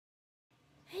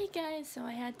guys, so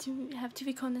I have to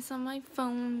record this on my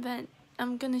phone, but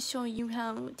I'm gonna show you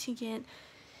how to get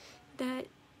that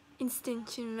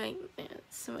extension right there.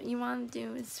 So what you want to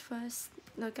do is first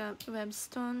look up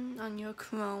Webstone on your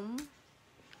Chrome.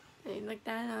 Okay, look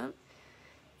that up,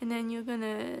 and then you're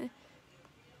gonna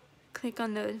click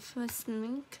on the first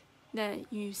link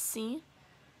that you see,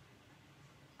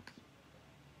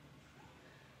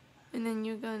 and then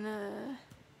you're gonna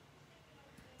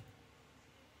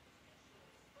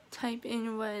type in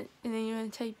and then you're gonna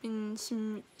type in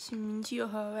Shimeji or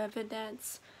however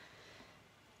it's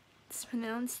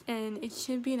pronounced, and it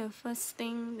should be the first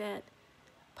thing that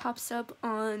pops up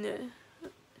on,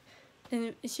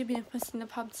 and it should be the first thing that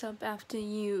pops up after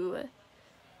you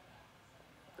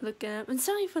look it up. I'm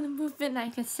sorry for the movement,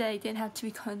 like I said, I did have to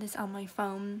record this on my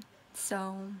phone,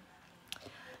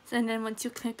 and then once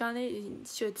you click on it, it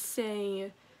should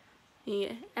say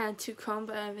add to Chrome,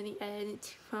 but I already added it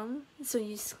to Chrome, so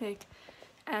you just click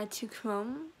add to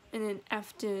Chrome, and then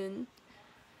after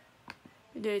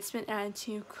it's been added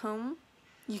to Chrome,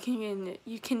 you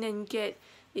can then get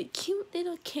a cute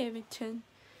little character.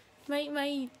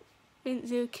 My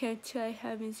little character I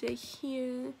have is right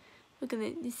here. We're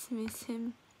gonna dismiss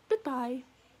him. Goodbye.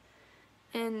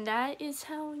 And that is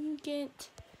how you get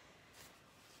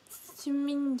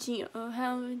Shimeji, or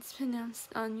how it's pronounced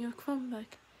on your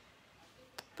Chromebook.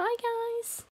 Bye guys!